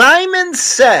 Simon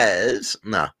says,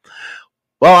 no.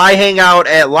 Well, I hang out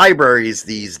at libraries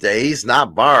these days,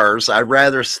 not bars. I'd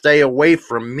rather stay away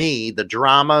from me, the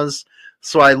dramas.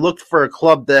 So I looked for a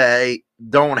club that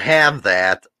don't have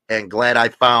that, and glad I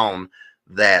found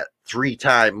that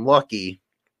 3-time lucky.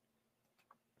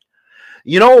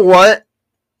 You know what?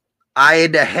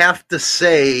 I'd have to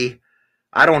say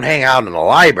I don't hang out in the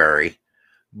library,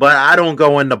 but I don't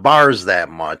go into bars that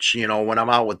much. You know, when I'm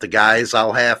out with the guys,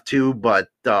 I'll have to, but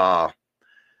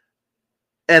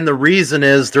and the reason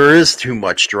is there is too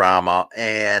much drama,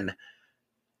 and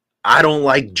I don't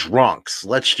like drunks.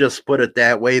 Let's just put it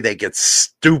that way. They get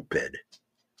stupid.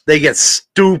 They get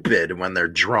stupid when they're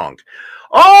drunk.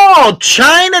 Oh,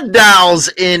 China Doll's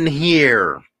in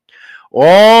here.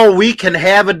 Oh, we can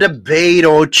have a debate,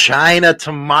 oh, China,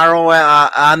 tomorrow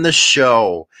on the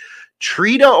show.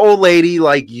 Treat a old lady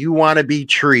like you want to be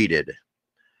treated.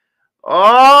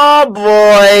 Oh,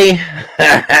 boy.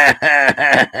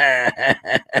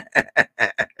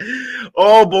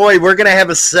 Oh, boy, we're going to have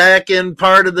a second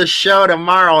part of the show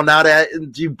tomorrow now that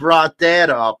you brought that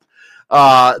up.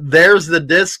 There's the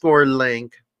Discord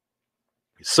link.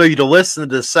 So you to listen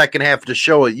to the second half of the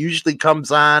show. It usually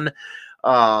comes on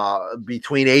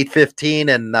between 8:15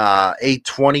 and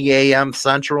 8:20 a.m.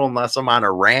 Central, unless I'm on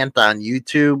a rant on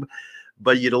YouTube.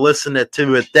 But you to listen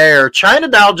to it there. China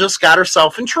Doll just got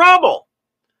herself in trouble.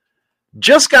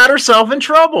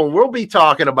 We'll be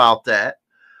talking about that.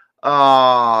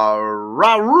 Raru,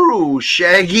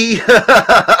 Shaggy.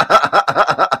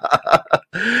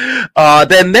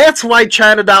 Then that's why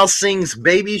China Doll sings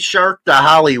Baby Shark to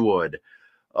Hollywood.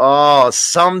 Oh,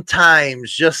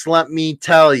 sometimes, just let me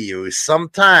tell you,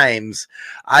 sometimes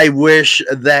I wish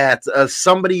that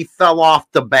somebody fell off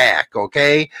the back,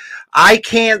 okay? I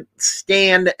can't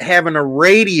stand having a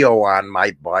radio on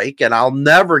my bike, and I'll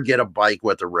never get a bike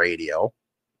with a radio.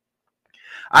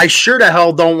 I sure to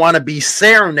hell don't want to be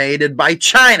serenaded by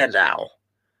China Doll,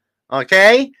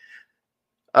 okay?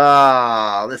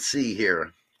 Let's see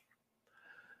here.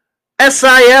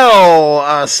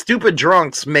 SIL, stupid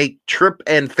drunks make trip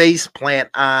and face plant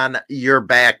on your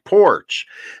back porch.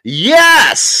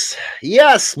 Yes,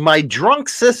 my drunk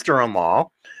sister-in-law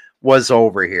was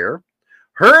over here.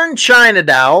 Her and China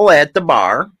Doll at the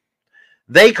bar.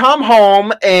 They come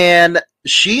home and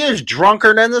she is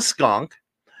drunker than the skunk.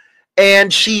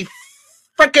 And she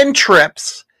frickin'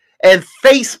 trips and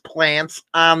face plants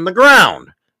on the ground.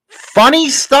 Funny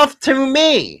stuff to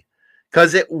me,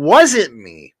 because it wasn't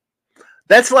me.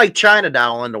 That's like China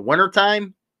Doll in the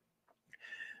wintertime.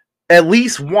 At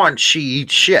least once she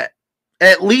eats shit.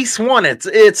 At least one.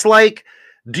 It's like,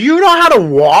 do you know how to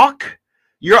walk?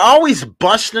 You're always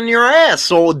busting your ass.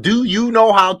 So do you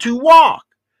know how to walk?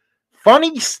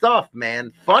 Funny stuff,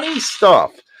 man. Funny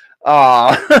stuff.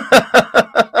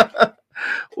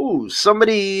 Ooh,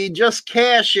 somebody just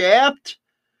cash apped.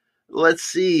 Let's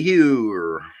see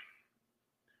here.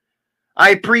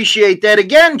 I appreciate that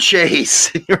again,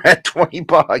 Chase. You're at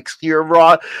 $20.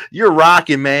 You're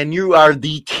rocking, man. You are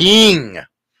the king.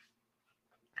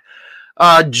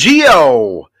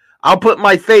 Geo, I'll put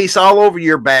my face all over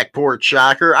your back porch,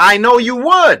 Shocker. I know you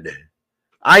would.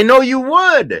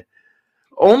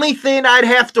 Only thing I'd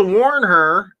have to warn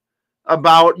her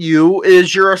about you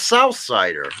is you're a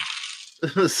Southsider.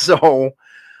 So,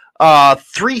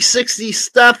 360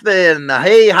 Stefan,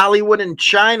 hey, Hollywood and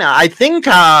China. I think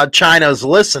China's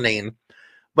listening,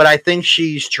 but I think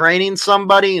she's training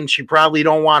somebody, and she probably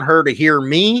don't want her to hear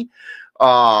me,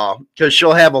 because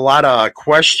she'll have a lot of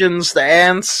questions to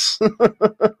answer.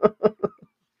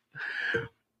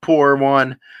 Poor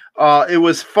one. It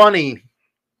was funny.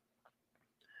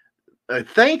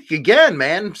 Thank again,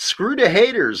 man. Screw the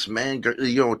haters, man.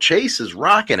 You know, Chase is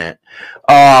rocking it.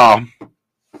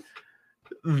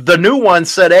 The new one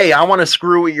said, hey, I want to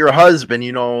screw with your husband,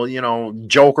 you know,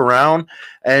 joke around.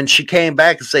 And she came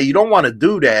back and say, you don't want to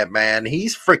do that, man.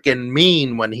 He's freaking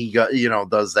mean when he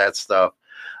does that stuff.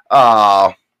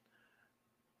 China,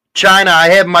 I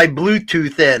have my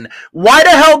Bluetooth in. Why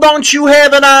the hell don't you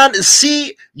have it on?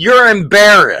 See, you're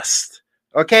embarrassed.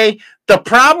 Okay? The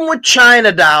problem with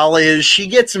China Doll is she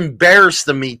gets embarrassed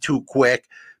of me too quick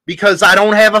because I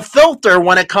don't have a filter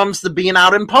when it comes to being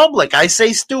out in public. I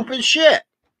say stupid shit.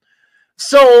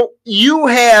 So you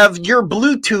have your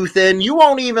Bluetooth in. You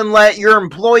won't even let your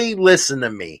employee listen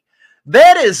to me.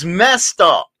 That is messed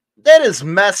up. That is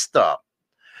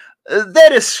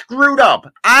screwed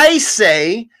up. I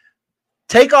say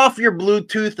take off your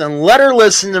Bluetooth and let her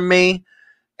listen to me.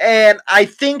 And I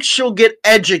think she'll get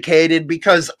educated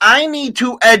because I need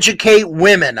to educate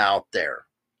women out there.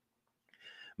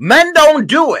 Men don't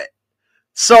do it.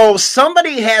 So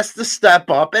somebody has to step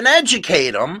up and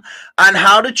educate them on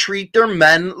how to treat their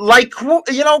men like,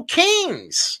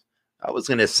 kings. I was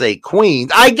going to say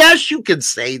queens. I guess you could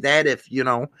say that if,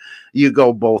 you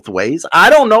go both ways. I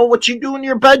don't know what you do in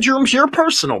your bedroom's your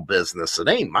personal business. It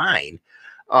ain't mine.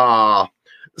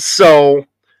 So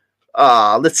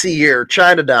let's see here.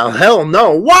 China Doll. Hell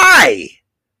no. Why?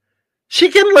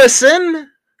 She can listen.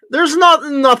 There's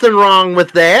nothing wrong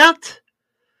with that.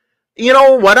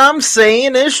 What I'm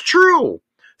saying is true.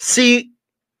 See,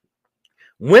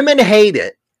 women hate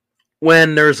it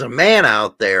when there's a man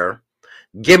out there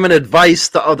giving advice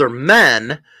to other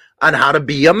men on how to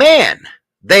be a man.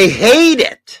 They hate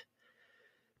it.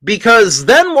 Because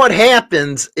then what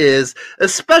happens is,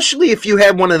 especially if you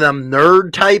have one of them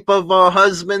nerd type of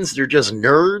husbands, they're just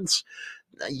nerds.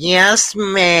 Yes,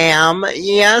 ma'am.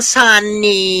 Yes,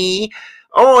 honey.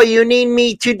 Oh, you need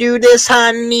me to do this,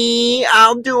 honey?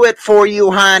 I'll do it for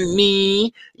you,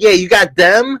 honey. Yeah, you got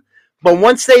them. But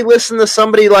once they listen to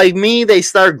somebody like me, they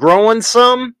start growing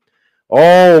some.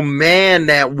 Oh, man,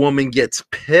 that woman gets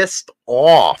pissed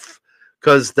off.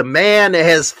 Because the man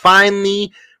has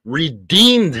finally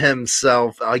redeemed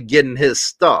himself getting his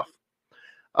stuff.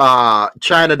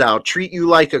 China Doll, treat you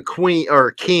like a queen or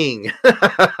a king.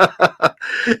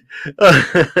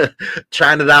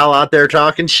 China Doll out there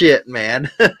talking shit,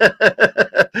 man.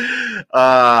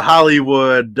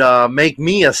 Hollywood, make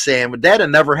me a sandwich. That'll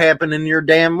never happen in your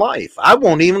damn life. I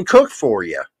won't even cook for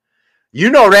you. You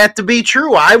know that to be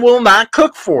true. I will not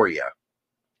cook for you.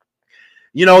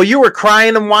 You were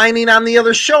crying and whining on the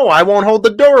other show. I won't hold the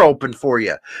door open for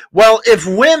you. Well, if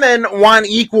women want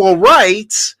equal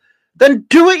rights, then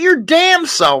do it your damn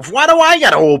self. Why do I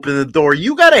got to open the door?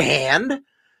 You got a hand.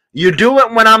 You do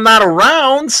it when I'm not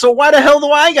around, so why the hell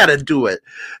do I got to do it?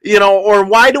 Or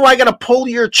why do I got to pull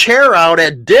your chair out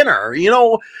at dinner?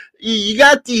 You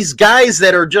got these guys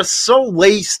that are just so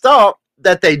laced up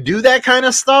that they do that kind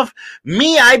of stuff.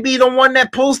 Me, I'd be the one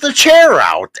that pulls the chair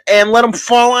out and let them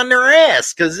fall on their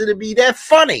ass because it'd be that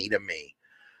funny to me.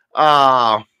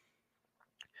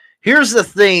 Here's the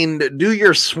thing. Do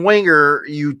your swinger.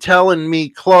 You telling me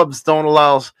clubs don't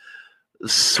allow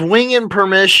swinging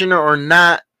permission or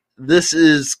not? This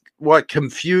is what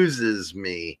confuses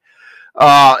me.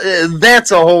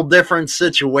 That's a whole different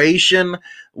situation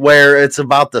where it's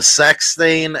about the sex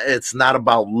thing. It's not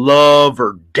about love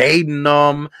or dating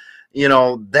them.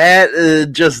 That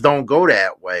just don't go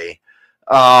that way.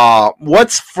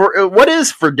 What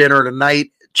is for dinner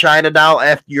tonight, China Doll,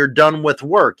 after you're done with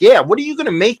work? Yeah, what are you going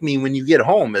to make me when you get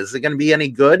home? Is it going to be any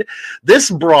good? This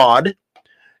broad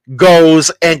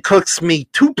goes and cooks me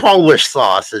 2 Polish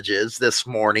sausages this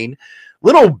morning,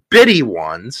 little bitty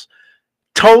ones,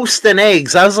 toast and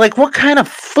eggs. I was like, what kind of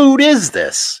food is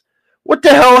this? What the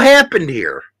hell happened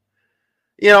here?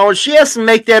 She has to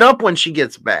make that up when she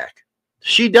gets back.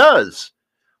 She does.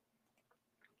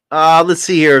 Let's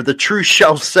see here. The truth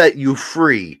shall set you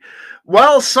free.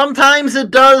 Well, sometimes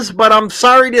it does, but I'm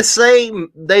sorry to say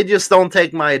they just don't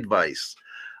take my advice.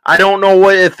 I don't know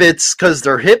if it's because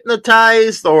they're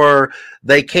hypnotized or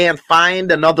they can't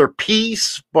find another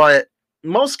piece, but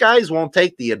most guys won't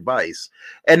take the advice.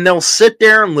 And they'll sit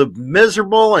there and live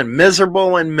miserable and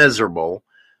miserable and miserable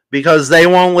because they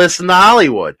won't listen to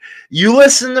Hollywood. You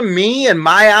listen to me and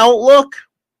my outlook,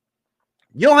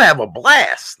 you'll have a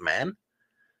blast, man.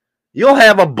 You'll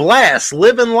have a blast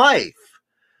living life.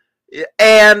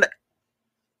 And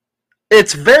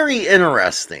it's very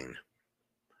interesting.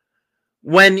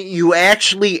 When you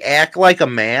actually act like a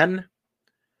man,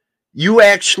 you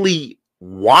actually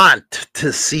want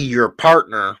to see your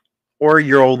partner or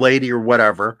your old lady or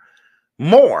whatever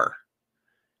more.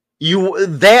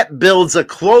 That builds a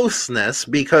closeness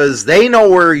because they know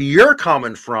where you're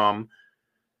coming from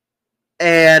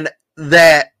and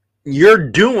that you're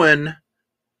doing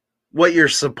what you're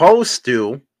supposed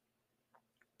to.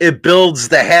 It builds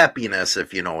the happiness,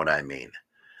 if you know what I mean.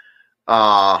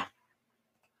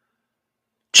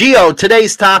 Gio,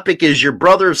 today's topic is your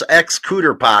brother's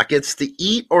ex-cooter pockets. To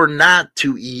eat or not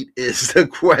to eat is the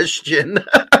question.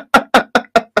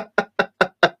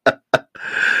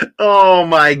 Oh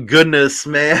my goodness,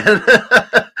 man.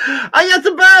 I got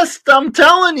the best. I'm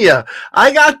telling you.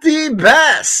 I got the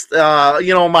best.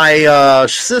 My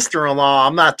sister-in-law,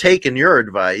 I'm not taking your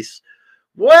advice.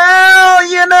 Well,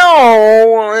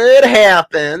 it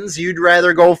happens. You'd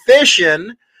rather go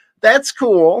fishing. That's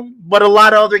cool, but a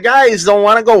lot of other guys don't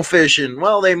want to go fishing.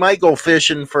 Well, they might go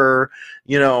fishing for,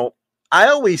 I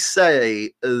always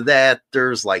say that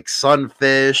there's like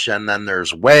sunfish and then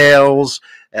there's whales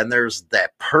and there's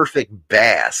that perfect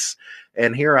bass.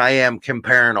 And here I am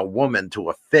comparing a woman to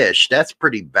a fish. That's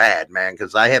pretty bad, man,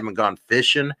 because I haven't gone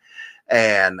fishing.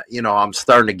 And, you know, I'm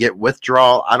starting to get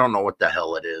withdrawal. I don't know what the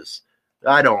hell it is.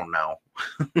 I don't know.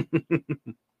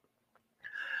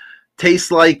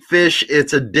 Tastes like fish,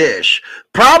 it's a dish.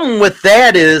 Problem with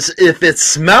that is if it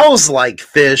smells like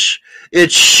fish,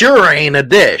 it sure ain't a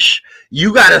dish.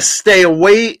 You got to stay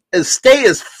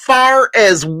as far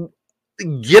as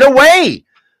get away.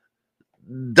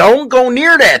 Don't go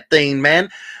near that thing, man.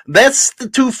 That's the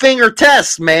 2-finger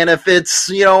test, man. If it's,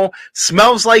 you know,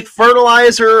 smells like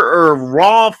fertilizer or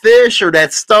raw fish or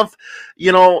that stuff,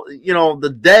 you know, the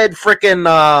dead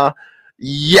freaking,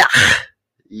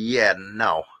 yeah,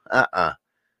 no.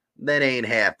 That ain't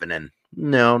happening.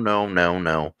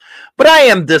 No. But I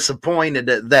am disappointed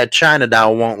that China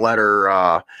Doll won't let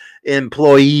her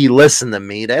employee listen to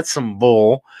me. That's some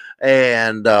bull.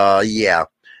 And yeah.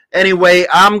 Anyway,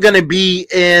 I'm going to be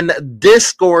in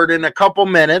Discord in a couple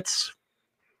minutes.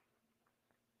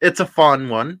 It's a fun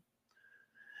one.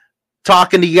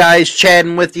 Talking to you guys,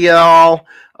 chatting with you all.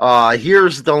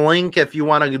 Here's the link if you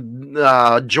want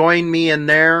to join me in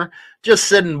there. Just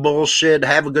sit and bullshit,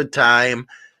 have a good time,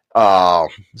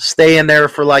 stay in there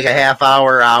for like a half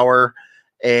hour,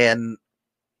 and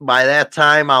by that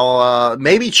time I'll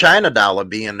maybe China Doll will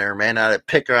be in there, man. I'd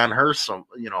pick on her some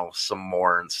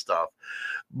more and stuff.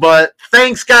 But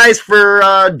thanks, guys,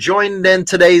 for joining in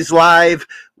today's live.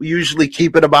 We usually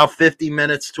keep it about 50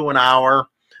 minutes to an hour.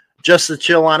 Just to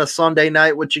chill on a Sunday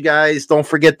night with you guys. Don't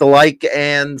forget to like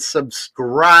and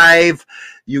subscribe.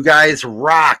 You guys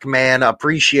rock, man.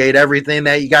 Appreciate everything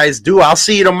that you guys do. I'll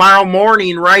see you tomorrow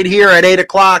morning right here at 8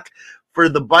 o'clock for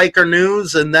the Biker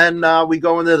News. And then we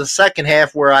go into the second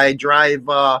half where I drive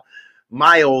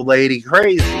my old lady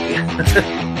crazy.